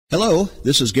Hello,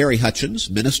 this is Gary Hutchins,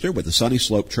 minister with the Sunny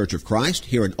Slope Church of Christ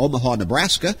here in Omaha,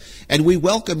 Nebraska, and we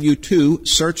welcome you to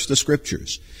Search the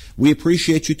Scriptures. We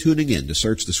appreciate you tuning in to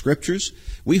Search the Scriptures.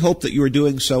 We hope that you are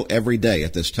doing so every day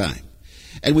at this time.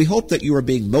 And we hope that you are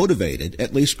being motivated,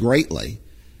 at least greatly,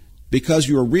 because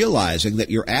you are realizing that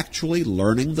you're actually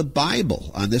learning the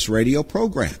Bible on this radio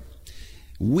program.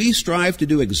 We strive to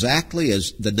do exactly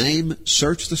as the name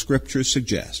Search the Scriptures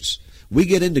suggests. We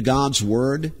get into God's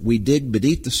Word, we dig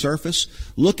beneath the surface,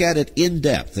 look at it in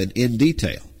depth and in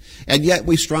detail, and yet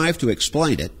we strive to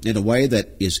explain it in a way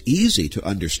that is easy to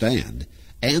understand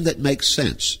and that makes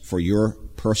sense for your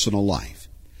personal life.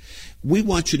 We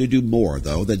want you to do more,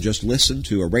 though, than just listen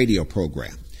to a radio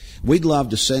program. We'd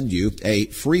love to send you a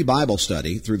free Bible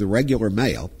study through the regular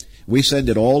mail. We send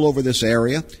it all over this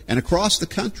area and across the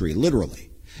country, literally.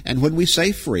 And when we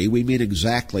say free, we mean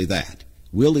exactly that.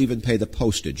 We'll even pay the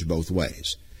postage both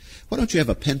ways. Why don't you have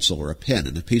a pencil or a pen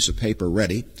and a piece of paper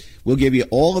ready? We'll give you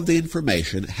all of the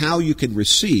information how you can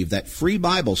receive that free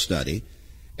Bible study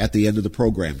at the end of the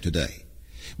program today.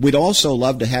 We'd also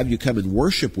love to have you come and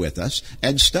worship with us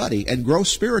and study and grow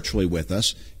spiritually with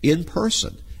us in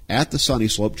person at the Sunny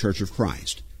Slope Church of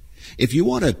Christ. If you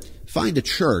want to find a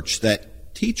church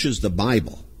that teaches the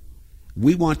Bible,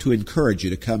 we want to encourage you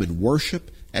to come and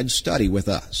worship and study with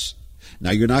us.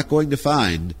 Now, you're not going to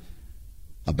find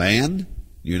a band.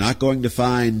 You're not going to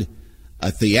find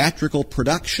a theatrical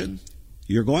production.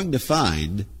 You're going to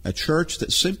find a church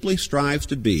that simply strives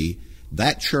to be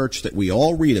that church that we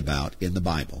all read about in the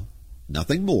Bible.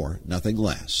 Nothing more, nothing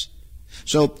less.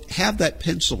 So have that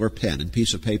pencil or pen and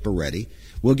piece of paper ready.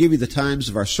 We'll give you the times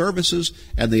of our services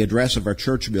and the address of our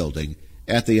church building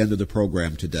at the end of the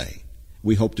program today.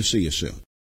 We hope to see you soon.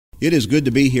 It is good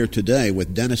to be here today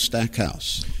with Dennis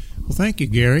Stackhouse. Well, thank you,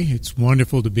 Gary. It's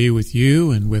wonderful to be with you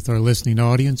and with our listening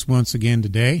audience once again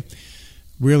today.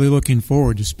 Really looking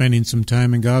forward to spending some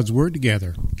time in God's Word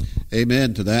together.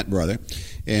 Amen to that, brother.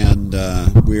 And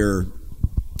we're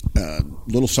a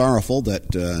little sorrowful that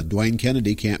Dwayne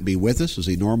Kennedy can't be with us as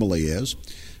he normally is,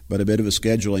 but a bit of a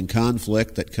scheduling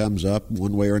conflict that comes up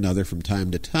one way or another from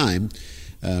time to time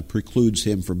precludes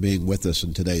him from being with us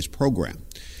in today's program.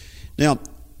 Now,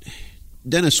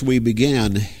 Dennis, we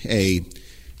began a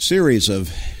series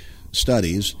of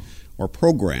studies or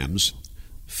programs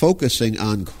focusing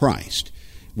on Christ.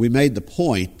 We made the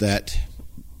point that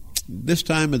this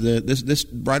time of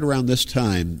right around this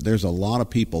time, there's a lot of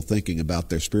people thinking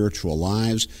about their spiritual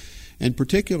lives, and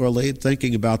particularly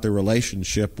thinking about their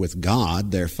relationship with God,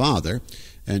 their Father,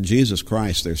 and Jesus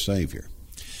Christ, their Savior.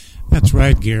 That's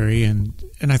right, Gary, and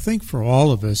I think for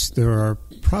all of us, there are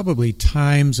probably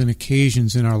times and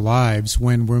occasions in our lives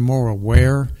when we're more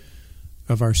aware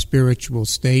of our spiritual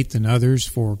state than others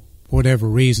for whatever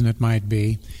reason it might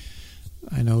be.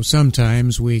 I know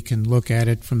sometimes we can look at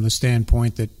it from the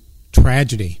standpoint that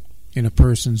tragedy in a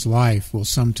person's life will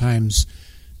sometimes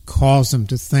cause them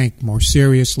to think more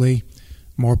seriously,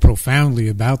 more profoundly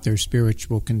about their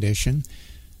spiritual condition.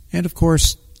 And of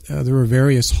course, there are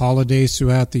various holidays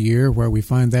throughout the year where we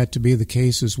find that to be the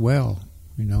case as well.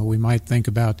 You know, we might think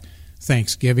about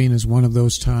Thanksgiving as one of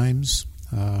those times.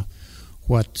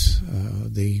 What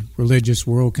the religious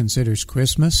world considers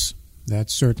Christmas,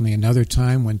 that's certainly another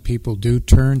time when people do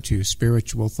turn to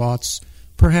spiritual thoughts,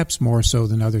 perhaps more so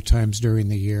than other times during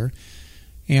the year.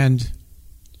 And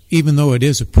even though it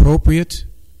is appropriate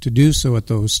to do so at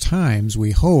those times,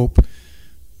 we hope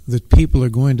that people are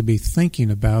going to be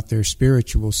thinking about their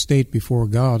spiritual state before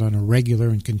God on a regular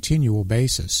and continual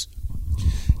basis.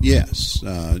 Yes.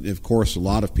 Of course, a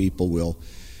lot of people will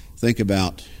think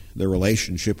about their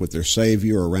relationship with their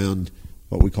Savior around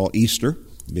what we call Easter,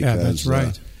 because that's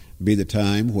right. Be the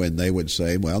time when they would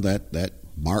say, well, that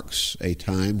marks a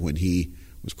time when he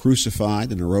was crucified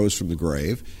and arose from the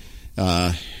grave.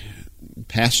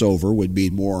 Passover would be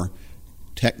more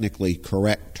technically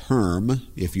correct term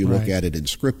if you look at it in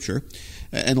Scripture.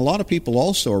 And a lot of people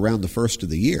also around the first of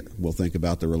the year will think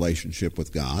about the relationship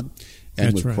with God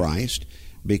and with Christ,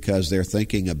 because they're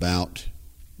thinking about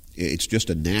it's just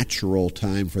a natural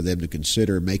time for them to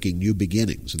consider making new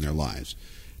beginnings in their lives.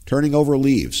 Turning over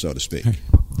leaves, so to speak.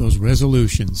 Those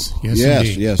resolutions.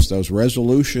 Yes, those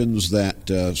resolutions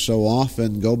that so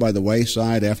often go by the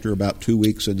wayside after about 2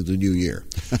 weeks into the new year.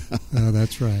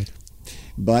 That's right.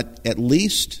 But at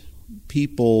least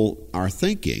people are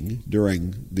thinking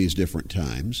during these different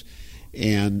times,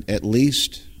 and at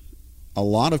least a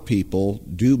lot of people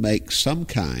do make some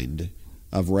kind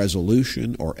of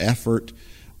resolution or effort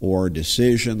or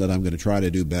decision that I'm going to try to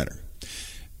do better.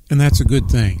 And that's a good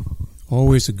thing.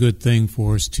 Always a good thing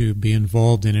for us to be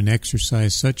involved in an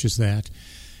exercise such as that.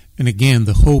 And again,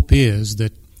 the hope is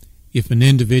that if an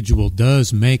individual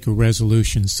does make a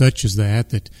resolution such as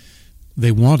that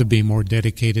they want to be more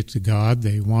dedicated to God,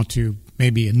 they want to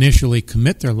maybe initially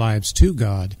commit their lives to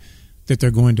God, that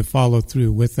they're going to follow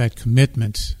through with that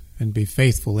commitment and be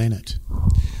faithful in it.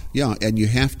 Yeah, and you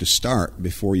have to start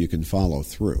before you can follow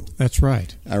through. That's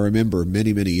right. I remember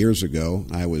many, many years ago,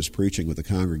 I was preaching with a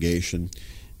congregation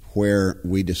where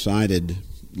we decided,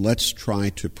 let's try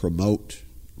to promote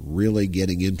really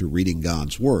getting into reading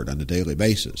God's Word on a daily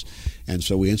basis. And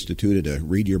so we instituted a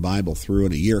Read Your Bible Through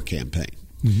in a Year campaign.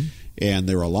 Mm-hmm. And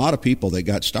there were a lot of people that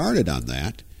got started on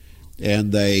that,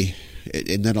 and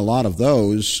then a lot of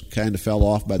those kind of fell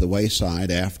off by the wayside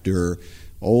after,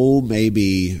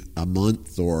 maybe a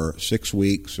month or 6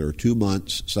 weeks or 2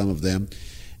 months, some of them.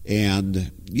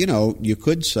 And, you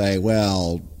could say,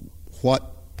 well,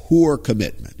 what poor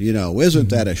commitment. Isn't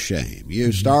that a shame?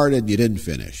 You started, you didn't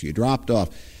finish, you dropped off.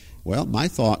 Well, my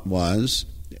thought was,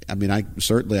 I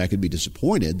could be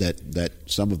disappointed that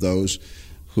some of those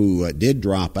who did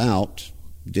drop out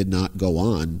did not go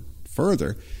on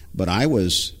further, but I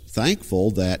was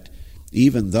thankful that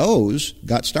even those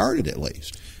got started at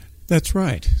least. That's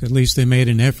right. At least they made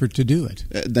an effort to do it.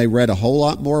 They read a whole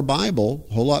lot more Bible,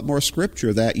 a whole lot more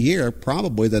Scripture that year,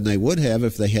 probably than they would have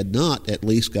if they had not at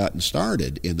least gotten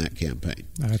started in that campaign.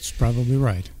 That's probably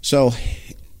right. So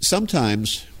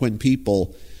sometimes when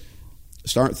people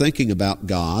start thinking about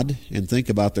God and think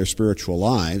about their spiritual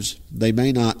lives, they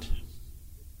may not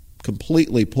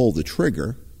completely pull the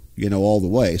trigger, all the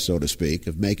way, so to speak,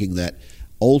 of making that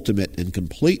ultimate and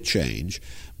complete change,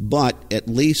 but at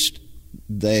least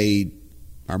they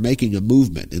are making a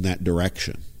movement in that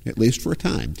direction, at least for a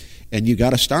time. And you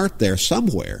got to start there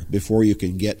somewhere before you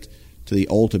can get to the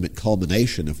ultimate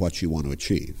culmination of what you want to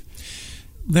achieve.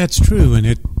 That's true, and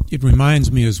it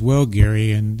reminds me as well,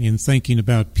 Gary, in thinking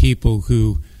about people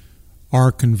who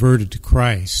are converted to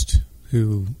Christ,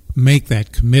 who make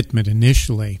that commitment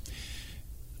initially.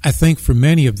 I think for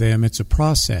many of them it's a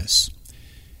process,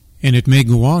 and it may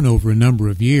go on over a number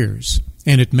of years,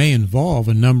 and it may involve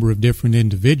a number of different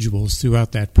individuals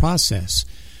throughout that process.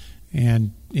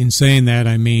 And in saying that,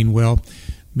 I mean, well,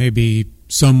 maybe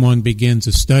someone begins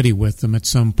a study with them at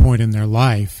some point in their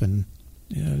life, and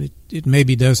it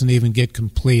maybe doesn't even get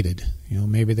completed.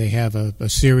 Maybe they have a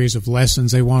series of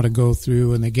lessons they want to go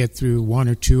through, and they get through one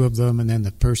or two of them, and then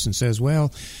the person says,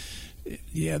 well,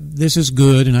 yeah, this is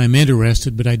good, and I'm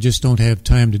interested, but I just don't have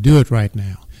time to do it right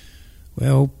now.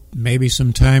 Well, maybe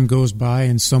some time goes by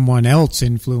and someone else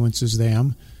influences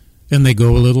them, and they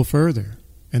go a little further.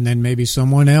 And then maybe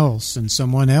someone else, and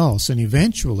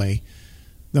eventually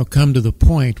they'll come to the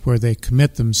point where they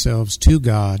commit themselves to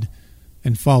God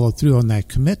and follow through on that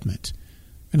commitment.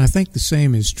 And I think the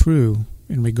same is true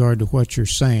in regard to what you're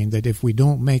saying, that if we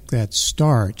don't make that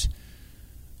start,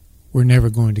 we're never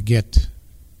going to get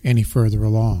any further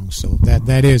along. So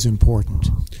that is important.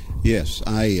 Yes,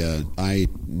 I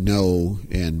know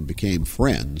and became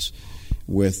friends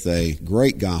with a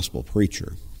great gospel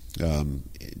preacher.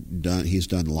 He's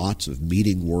done lots of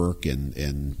meeting work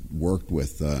and worked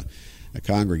with one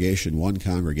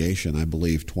congregation, I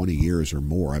believe 20 years or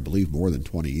more. I believe more than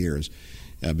 20 years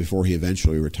before he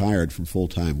eventually retired from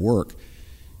full-time work.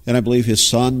 And I believe his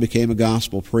son became a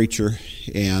gospel preacher,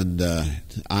 and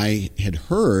I had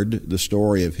heard the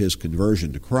story of his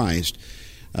conversion to Christ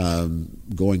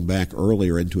going back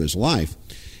earlier into his life.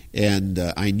 And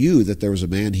I knew that there was a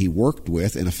man he worked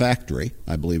with in a factory,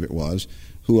 I believe it was,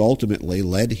 who ultimately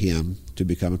led him to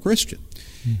become a Christian.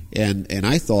 And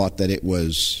I thought that it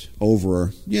was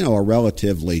over, a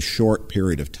relatively short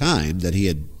period of time that he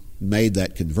had made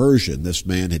that conversion. This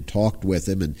man had talked with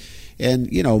him, and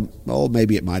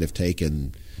maybe it might have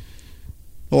taken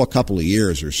a couple of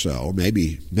years or so,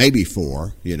 maybe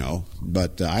 4,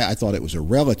 but I thought it was a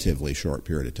relatively short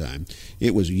period of time.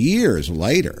 It was years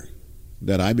later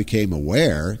that I became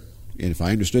aware, and if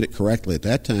I understood it correctly at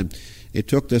that time, it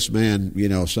took this man,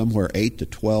 somewhere 8 to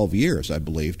 12 years, I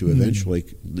believe, to eventually,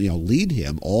 lead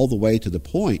him all the way to the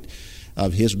point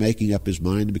of his making up his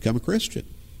mind to become a Christian.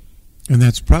 And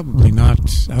that's probably not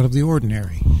out of the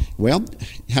ordinary. Well,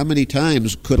 how many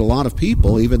times could a lot of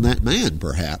people, even that man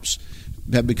perhaps,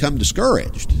 have become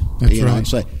discouraged? That's right. And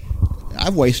say,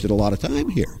 I've wasted a lot of time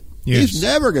here. Yes. He's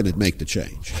never going to make the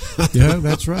change. Yeah,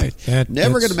 that's right.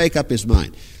 Never going to make up his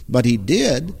mind. But he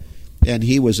did, and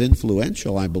he was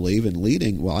influential, I believe, in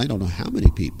leading, I don't know how many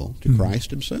people to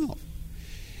Christ himself.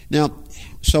 Now,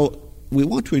 so we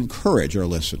want to encourage our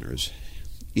listeners.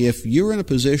 If you're in a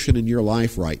position in your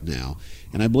life right now,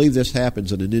 and I believe this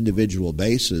happens on an individual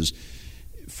basis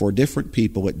for different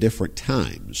people at different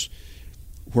times,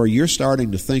 where you're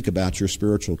starting to think about your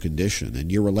spiritual condition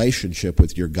and your relationship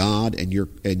with your God and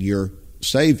your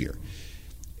Savior,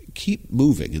 keep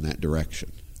moving in that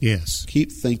direction. Yes.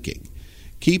 Keep thinking.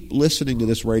 Keep listening to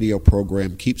this radio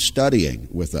program. Keep studying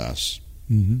with us.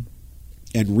 Mm-hmm.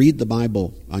 And read the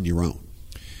Bible on your own.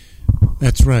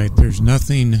 That's right. There's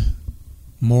nothing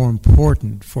more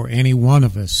important for any one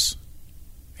of us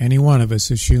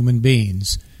as human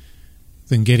beings,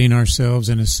 than getting ourselves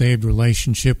in a saved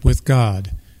relationship with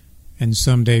God and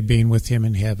someday being with Him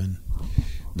in heaven.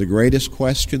 The greatest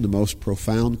question, the most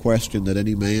profound question that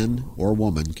any man or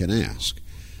woman can ask,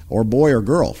 or boy or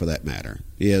girl for that matter,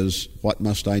 is, what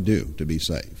must I do to be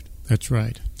saved? That's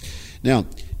right. Now,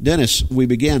 Dennis, we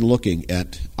began looking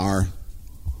at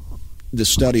the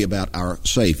study about our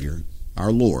Savior,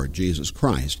 our Lord, Jesus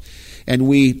Christ, and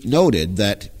we noted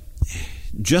that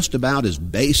just about as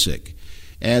basic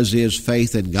as is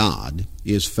faith in God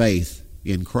is faith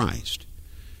in Christ.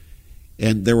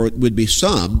 And there would be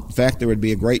some, in fact, there would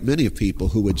be a great many of people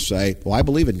who would say, well, I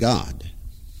believe in God,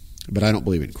 but I don't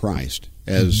believe in Christ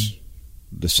as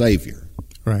the Savior.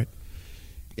 Right.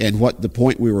 And what the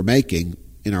point we were making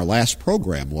in our last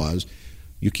program was,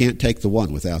 you can't take the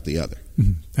one without the other.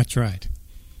 That's right.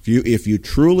 If you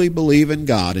truly believe in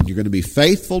God and you're going to be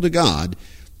faithful to God,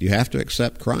 you have to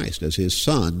accept Christ as His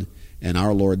Son and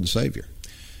our Lord and Savior.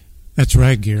 That's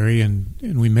right, Gary, and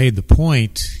we made the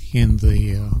point in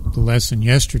the lesson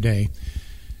yesterday.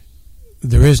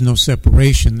 There is no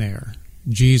separation there.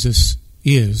 Jesus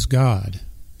is God.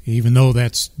 Even though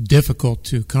that's difficult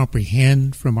to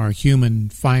comprehend from our human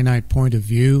finite point of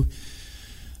view,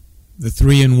 the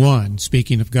three in one,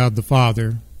 speaking of God the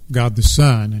Father, God the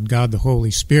Son, and God the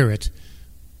Holy Spirit,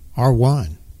 are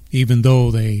one, even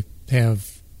though they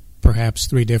have perhaps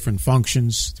three different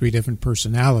functions, three different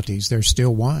personalities. They're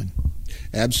still one.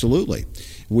 Absolutely.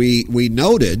 We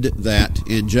noted that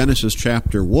in Genesis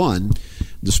chapter 1,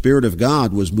 the Spirit of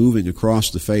God was moving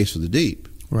across the face of the deep.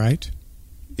 Right.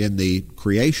 In the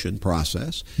creation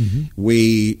process. Mm-hmm.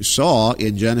 We saw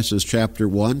in Genesis chapter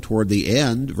 1, toward the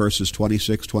end, verses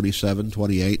 26, 27,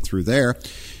 28 through there,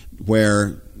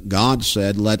 where God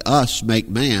said, let us make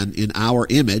man in our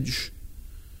image.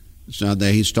 So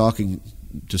that He's talking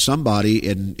to somebody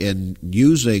in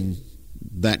using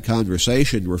that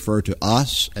conversation to refer to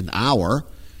us and our.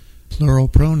 Plural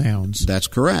pronouns. That's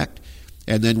correct.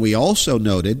 And then we also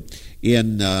noted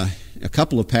in a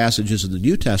couple of passages in the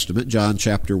New Testament, John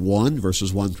chapter 1,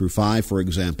 verses 1 through 5, for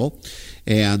example,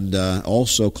 and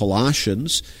also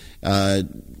Colossians,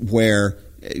 where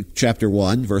chapter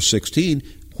 1, verse 16,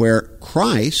 where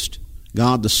Christ,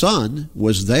 God the Son,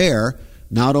 was there,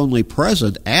 not only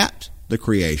present at the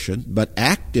creation, but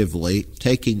actively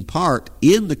taking part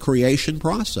in the creation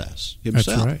process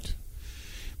Himself. That's right.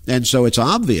 And so it's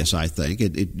obvious, I think,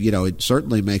 it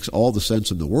certainly makes all the sense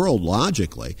in the world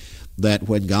logically, that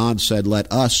when God said,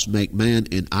 let us make man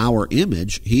in our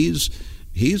image, He's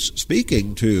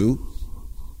speaking to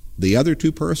the other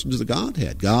two persons of the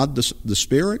Godhead, God the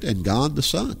Spirit and God the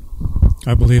Son.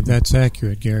 I believe that's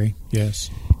accurate, Gary. Yes.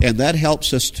 And that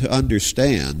helps us to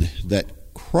understand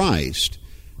that Christ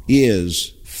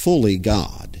is fully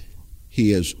God.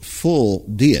 He is full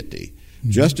deity,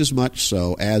 just as much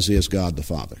so as is God the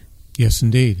Father. Yes,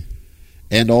 indeed.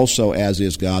 And also as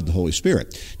is God the Holy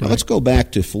Spirit. Now let's go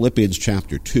back to Philippians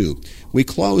chapter 2. We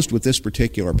closed with this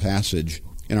particular passage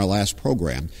in our last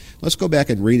program. Let's go back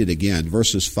and read it again,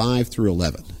 verses 5 through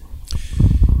 11.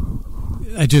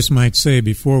 I just might say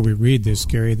before we read this,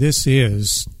 Gary, this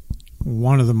is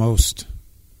one of the most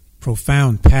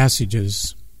profound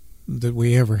passages that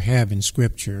we ever have in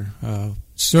Scripture.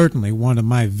 Certainly one of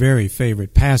my very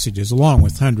favorite passages, along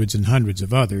with hundreds and hundreds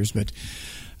of others, but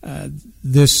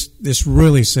this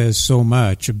really says so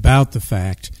much about the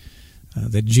fact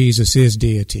that Jesus is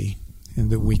deity and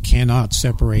that we cannot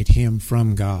separate Him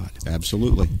from God.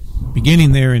 Absolutely.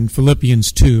 Beginning there in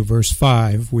Philippians 2, verse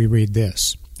 5, we read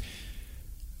this.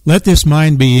 Let this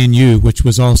mind be in you, which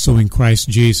was also in Christ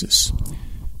Jesus,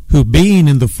 who being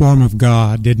in the form of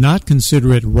God did not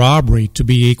consider it robbery to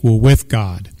be equal with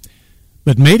God,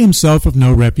 but made Himself of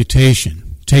no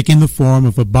reputation, taking the form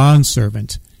of a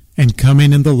bondservant, and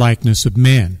coming in the likeness of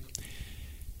men.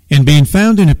 And being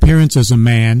found in appearance as a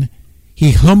man,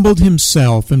 He humbled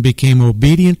Himself and became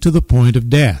obedient to the point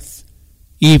of death,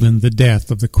 even the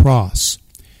death of the cross.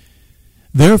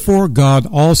 Therefore God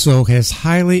also has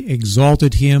highly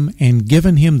exalted Him and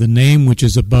given Him the name which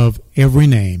is above every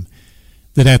name,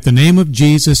 that at the name of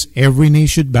Jesus every knee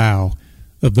should bow,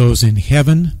 of those in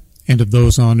heaven, and of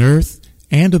those on earth,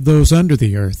 and of those under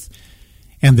the earth,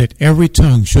 and that every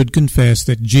tongue should confess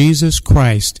that Jesus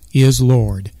Christ is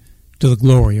Lord, to the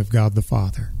glory of God the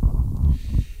Father.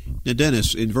 Now,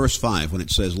 Dennis, in verse 5, when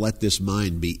it says, "Let this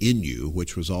mind be in you,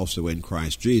 which was also in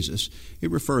Christ Jesus,"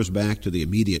 it refers back to the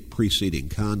immediate preceding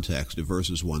context of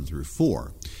verses 1 through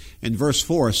 4. And verse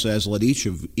 4 says, "Let each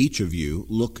of you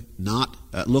look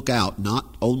out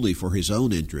not only for his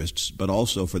own interests, but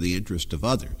also for the interest of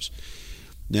others."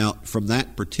 Now, from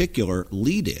that particular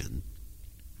lead-in,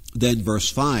 then verse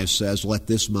 5 says, "Let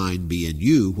this mind be in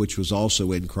you, which was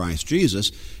also in Christ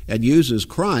Jesus," and uses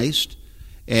Christ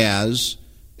as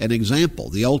an example,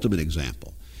 the ultimate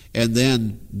example. And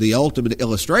then the ultimate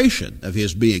illustration of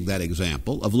his being that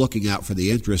example, of looking out for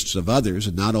the interests of others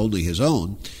and not only his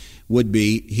own, would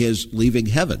be his leaving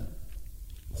heaven,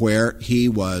 where he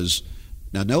was,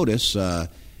 now notice,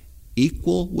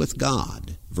 equal with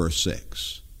God, verse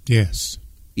 6. Yes.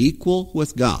 Equal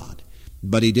with God.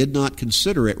 But he did not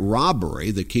consider it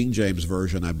robbery, the King James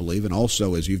Version, I believe, and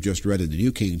also, as you've just read in the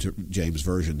New King James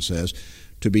Version, says,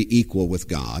 to be equal with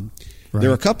God. Right.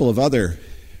 There are a couple of other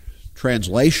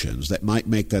translations that might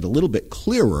make that a little bit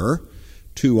clearer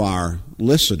to our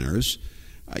listeners.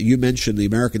 You mentioned the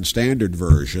American Standard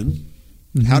Version.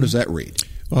 Mm-hmm. How does that read?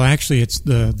 Well, actually, it's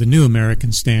the New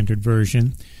American Standard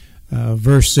Version.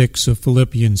 Verse 6 of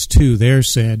Philippians 2 there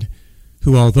said,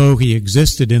 "Who, although he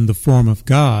existed in the form of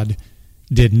God,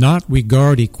 did not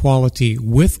regard equality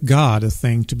with God a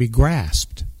thing to be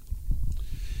grasped."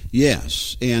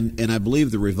 Yes, and I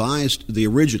believe the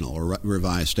original or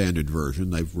Revised Standard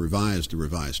Version, they've revised the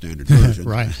Revised Standard Version.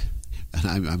 Right. And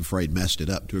I'm afraid messed it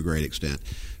up to a great extent.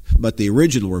 But the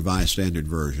original Revised Standard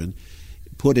Version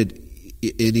put it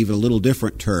in even a little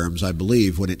different terms, I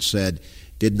believe, when it said,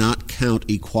 "did not count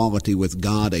equality with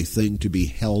God a thing to be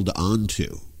held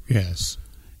onto." Yes.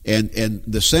 And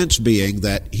the sense being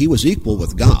that he was equal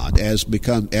with God, as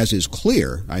is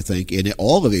clear, I think, in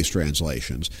all of these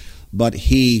translations, but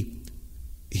he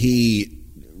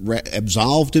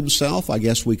absolved himself, I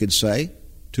guess we could say,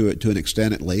 to an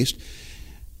extent at least,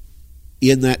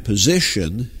 in that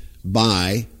position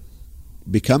by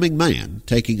becoming man,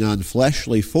 taking on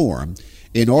fleshly form,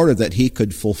 in order that he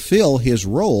could fulfill his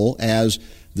role as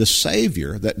the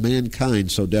Savior that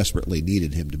mankind so desperately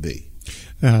needed him to be.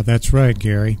 That's right,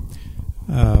 Gary.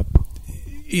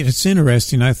 It's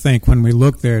interesting, I think, when we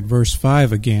look there at verse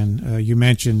 5 again. You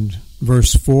mentioned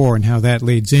verse 4 and how that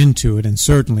leads into it, and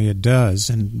certainly it does.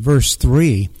 And verse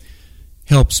 3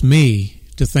 helps me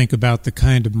to think about the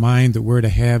kind of mind that we're to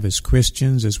have as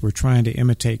Christians, as we're trying to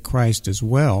imitate Christ as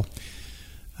well.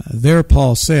 There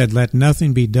Paul said, "Let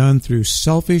nothing be done through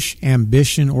selfish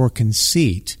ambition or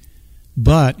conceit,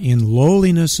 but in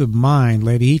lowliness of mind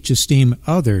let each esteem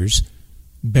others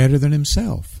better than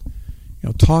himself."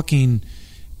 Talking,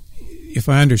 if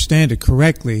I understand it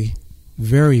correctly,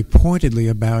 very pointedly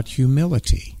about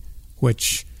humility,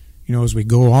 which, as we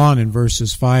go on in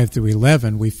verses 5 through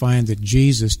 11, we find that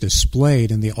Jesus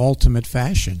displayed in the ultimate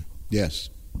fashion. Yes.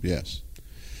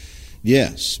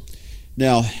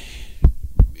 Now,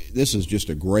 this is just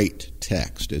a great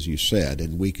text, as you said,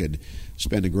 and we could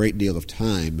spend a great deal of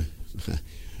time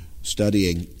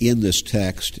studying in this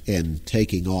text and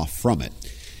taking off from it.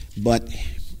 But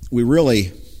we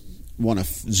really want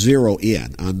to zero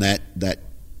in on that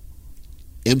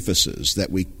emphasis that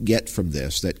we get from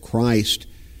this, that Christ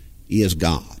is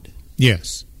God.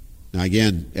 Yes. Now,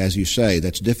 again, as you say,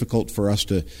 that's difficult for us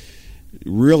to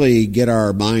really get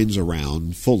our minds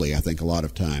around fully, I think, a lot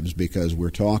of times, because we're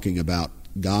talking about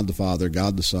God the Father,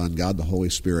 God the Son, God the Holy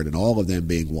Spirit, and all of them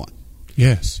being one.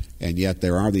 Yes. And yet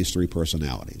there are these three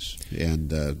personalities.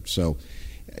 And so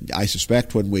I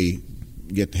suspect when we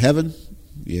get to heaven,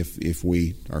 if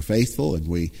we are faithful and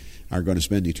we are going to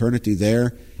spend eternity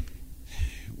there,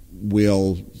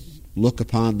 we'll look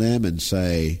upon them and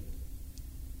say,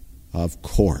 of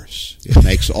course, it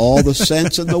makes all the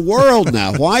sense in the world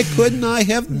now. Why couldn't I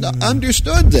have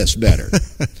understood this better?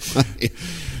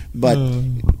 But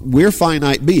we're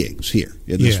finite beings here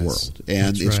in this world,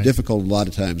 and it's difficult a lot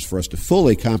of times for us to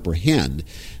fully comprehend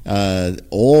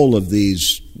all of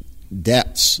these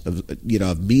depths of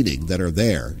meaning that are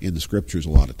there in the Scriptures a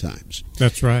lot of times.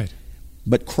 That's right.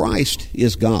 But Christ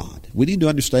is God. We need to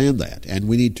understand that, and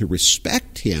we need to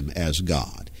respect Him as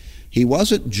God. He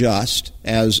wasn't just,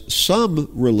 as some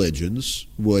religions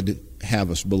would have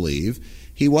us believe,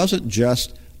 He wasn't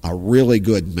just a really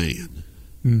good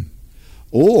man.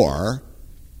 Or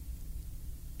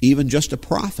even just a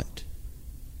prophet.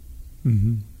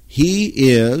 Mm-hmm. He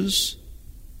is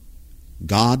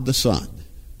God the Son.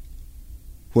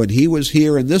 When He was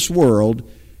here in this world,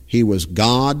 He was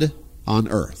God on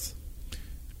earth.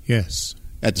 Yes.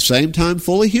 At the same time,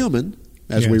 fully human,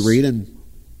 as we read in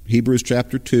Hebrews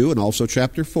chapter 2 and also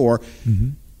chapter 4. Mm-hmm.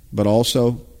 but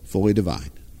also fully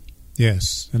divine.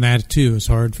 Yes, and that too is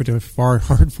hard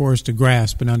for us to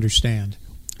grasp and understand.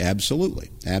 Absolutely,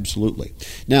 absolutely.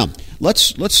 Now,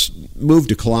 let's move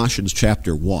to Colossians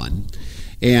chapter 1,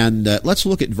 and let's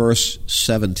look at verse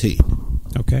 17.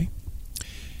 Okay.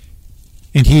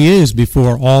 And he is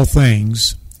before all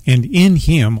things, and in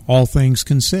him all things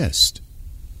consist.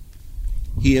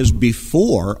 He is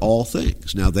before all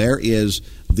things. Now, there is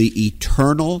the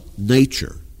eternal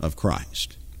nature of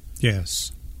Christ.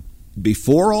 Yes.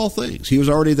 Before all things. He was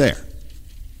already there.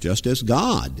 Just as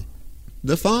God,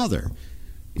 the Father,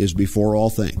 is before all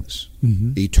things.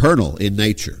 Mm-hmm. Eternal in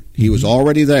nature. He was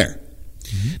already there.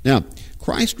 Mm-hmm. Now,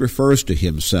 Christ refers to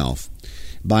himself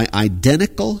by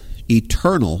identical,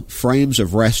 eternal frames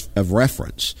of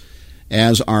reference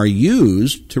as are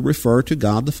used to refer to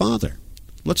God the Father.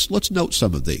 Let's note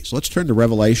some of these. Let's turn to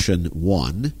Revelation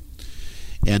 1.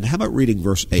 And how about reading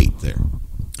verse 8 there?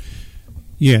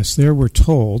 Yes, there we're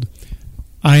told,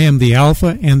 I am the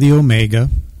Alpha and the Omega,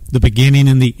 the beginning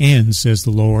and the end, says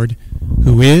the Lord,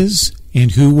 who is,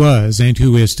 and who was, and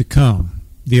who is to come,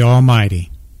 the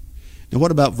Almighty. Now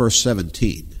what about verse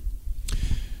 17?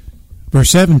 Verse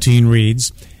 17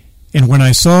 reads, And when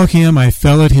I saw him, I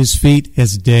fell at his feet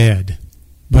as dead.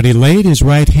 But he laid his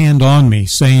right hand on me,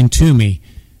 saying to me,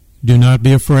 Do not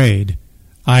be afraid.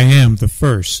 I am the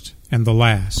first and the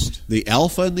last. The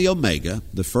Alpha and the Omega,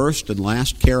 the first and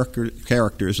last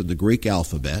characters in the Greek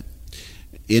alphabet,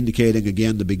 indicating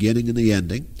again the beginning and the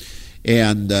ending,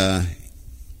 and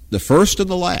the first and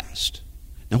the last.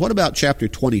 Now what about chapter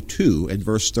 22 and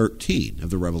verse 13 of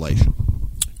the Revelation?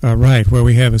 Right, where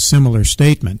we have a similar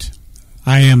statement.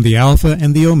 I am the Alpha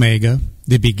and the Omega,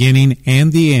 the beginning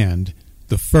and the end,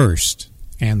 the first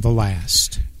and the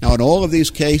last. Now, in all of these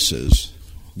cases,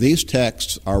 these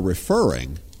texts are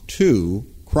referring to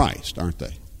Christ, aren't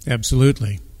they?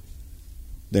 Absolutely.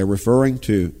 They're referring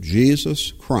to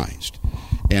Jesus Christ.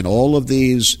 And all of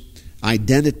these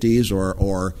identities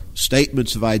or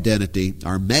statements of identity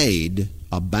are made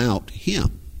about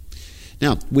him.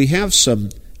 Now, we have some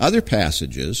other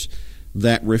passages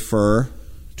that refer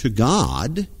to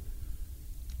God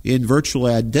in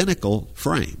virtually identical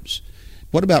frames.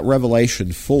 What about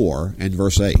Revelation 4 and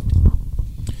verse 8?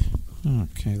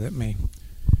 Okay, let me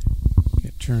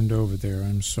get turned over there.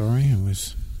 I'm sorry.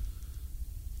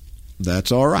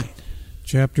 That's all right.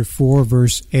 Chapter 4,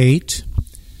 verse 8.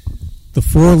 The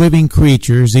four living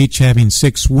creatures, each having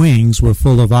 6 wings, were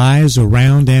full of eyes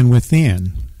around and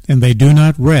within, and they do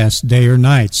not rest day or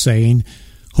night, saying,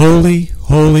 Holy,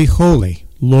 holy, holy,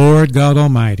 Lord God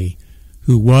Almighty,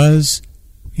 who was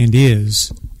and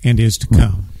is to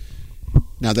come.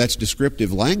 Now that's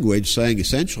descriptive language saying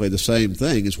essentially the same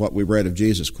thing as what we read of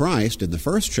Jesus Christ in the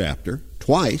first chapter,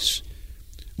 twice,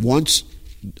 once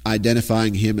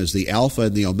identifying him as the Alpha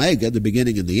and the Omega, the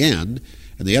beginning and the end,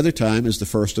 and the other time as the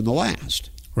first and the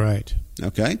last. Right.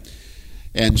 Okay?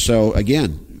 And so,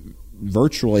 again,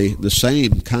 virtually the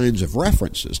same kinds of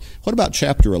references. What about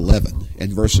chapter 11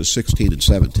 and verses 16 and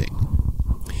 17?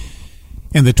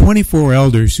 And the 24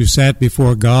 elders who sat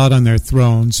before God on their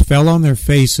thrones fell on their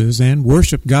faces and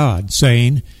worshiped God,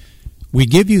 saying, We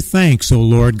give you thanks, O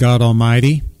Lord God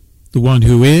Almighty, the one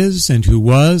who is and who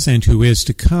was and who is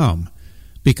to come,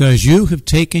 because you have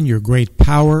taken your great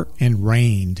power and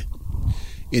reigned.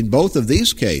 In both of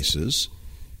these cases,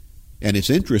 and it's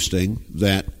interesting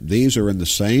that these are in the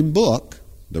same book,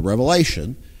 the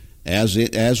Revelation,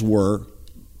 as were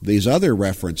these other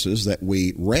references that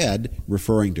we read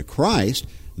referring to Christ.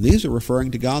 These are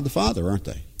referring to God the Father, aren't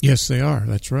they? Yes, they are.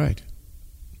 That's right.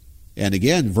 And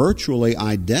again, virtually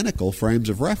identical frames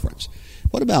of reference.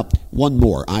 What about one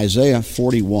more? Isaiah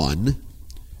 41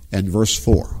 and verse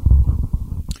 4.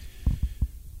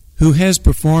 Who has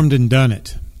performed and done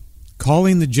it,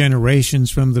 calling the generations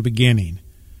from the beginning.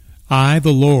 I,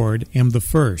 the Lord, am the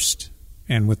first,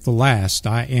 and with the last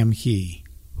I am he.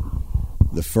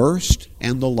 The first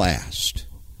and the last.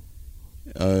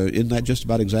 Isn't that just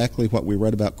about exactly what we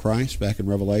read about Christ back in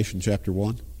Revelation chapter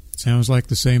 1? Sounds like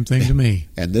the same thing to me.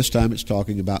 And this time it's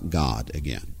talking about God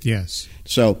again. Yes.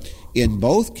 So in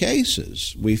both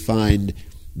cases we find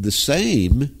the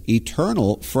same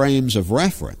eternal frames of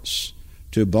reference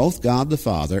to both God the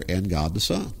Father and God the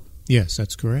Son. Yes,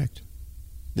 that's correct.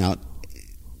 Now,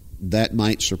 that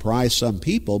might surprise some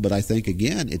people, but I think,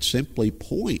 again, it simply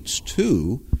points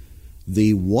to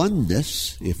the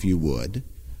oneness, if you would,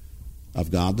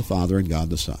 of God the Father and God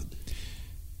the Son.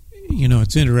 You know,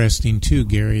 it's interesting, too,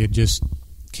 Gary. It just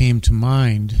came to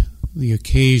mind the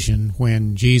occasion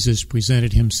when Jesus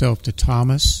presented himself to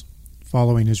Thomas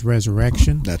following his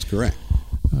resurrection. That's correct.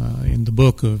 In the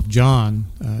book of John,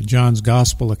 John's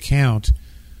gospel account,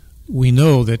 we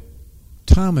know that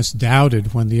Thomas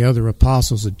doubted when the other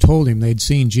apostles had told him they'd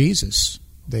seen Jesus.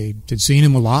 They had seen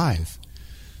him alive.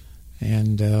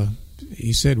 And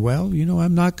he said, well,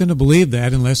 I'm not going to believe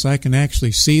that unless I can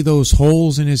actually see those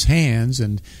holes in his hands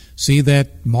and see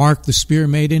that mark the spear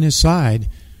made in his side.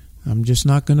 I'm just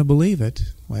not going to believe it.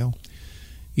 Well,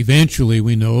 eventually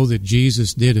we know that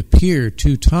Jesus did appear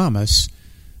to Thomas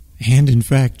and in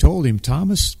fact told him,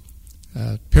 Thomas,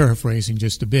 paraphrasing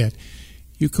just a bit,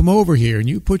 you come over here and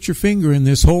you put your finger in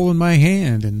this hole in my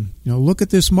hand and look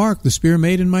at this mark the spear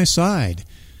made in my side.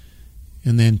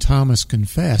 And then Thomas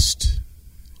confessed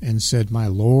and said, my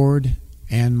Lord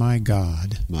and my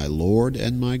God. My Lord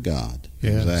and my God.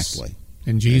 Yes. Exactly.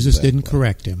 And Jesus didn't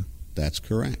correct him. That's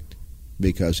correct.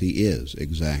 Because he is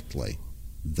exactly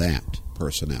that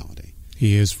personality.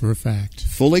 He is for a fact.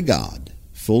 Fully God,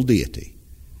 full deity.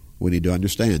 We need to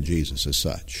understand Jesus as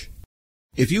such.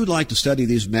 If you would like to study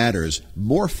these matters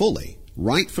more fully,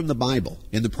 right from the Bible,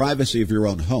 in the privacy of your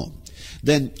own home,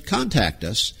 then contact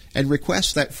us and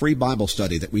request that free Bible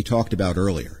study that we talked about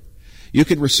earlier. You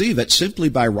can receive it simply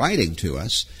by writing to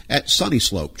us at Sunny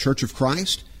Slope Church of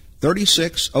Christ,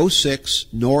 3606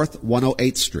 North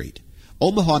 108th Street,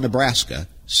 Omaha, Nebraska,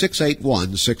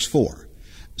 68164.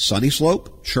 Sunny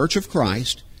Slope Church of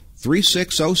Christ,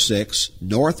 3606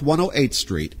 North 108th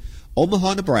Street,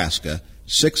 Omaha, Nebraska,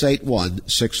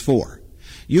 68164.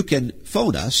 You can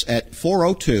phone us at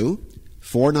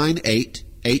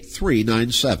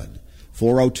 402-498-8397,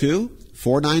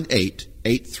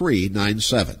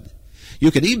 402-498-8397.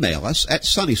 You can email us at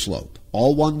SunnySlope,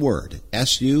 all one word,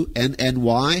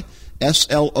 SUNNYSLOPE,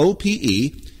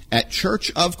 at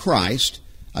Church of Christ,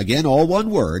 again all one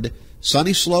word,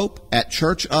 SunnySlope at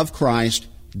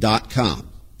churchofchrist.com.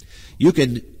 You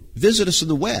can visit us on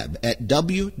the web at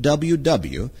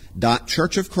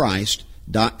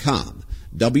www.churchofchrist.com,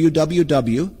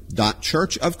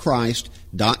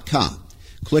 www.churchofchrist.com.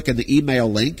 Click on the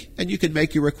email link and you can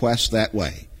make your requests that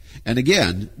way. And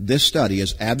again, this study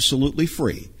is absolutely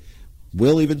free.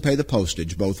 We'll even pay the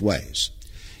postage both ways.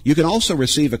 You can also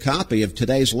receive a copy of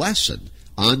today's lesson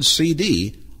on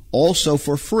CD, also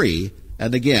for free,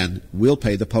 and again, we'll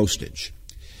pay the postage.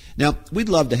 Now, we'd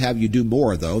love to have you do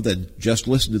more, though, than just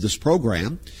listen to this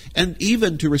program, and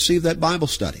even to receive that Bible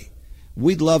study.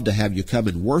 We'd love to have you come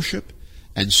and worship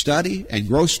and study and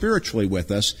grow spiritually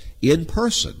with us in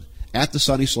person at the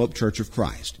Sunny Slope Church of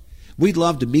Christ. We'd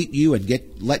love to meet you and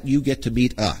let you get to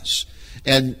meet us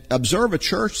and observe a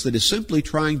church that is simply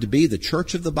trying to be the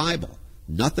church of the Bible,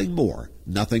 nothing more,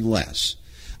 nothing less.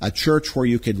 A church where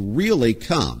you can really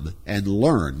come and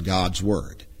learn God's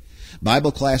Word.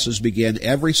 Bible classes begin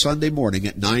every Sunday morning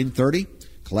at 9:30,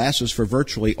 classes for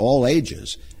virtually all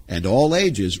ages, and all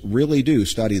ages really do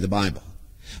study the Bible.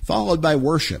 Followed by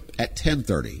worship at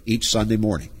 10:30 each Sunday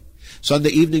morning.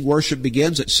 Sunday evening worship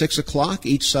begins at 6 o'clock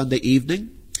each Sunday evening.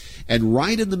 And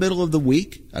right in the middle of the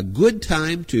week, a good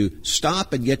time to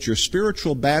stop and get your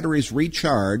spiritual batteries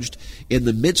recharged in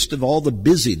the midst of all the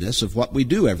busyness of what we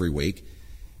do every week,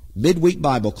 midweek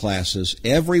Bible classes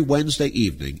every Wednesday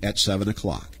evening at 7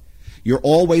 o'clock. You're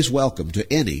always welcome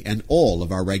to any and all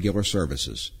of our regular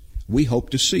services. We hope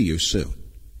to see you soon.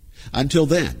 Until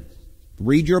then,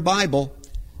 read your Bible,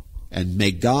 and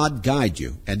may God guide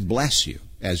you and bless you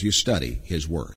as you study His Word.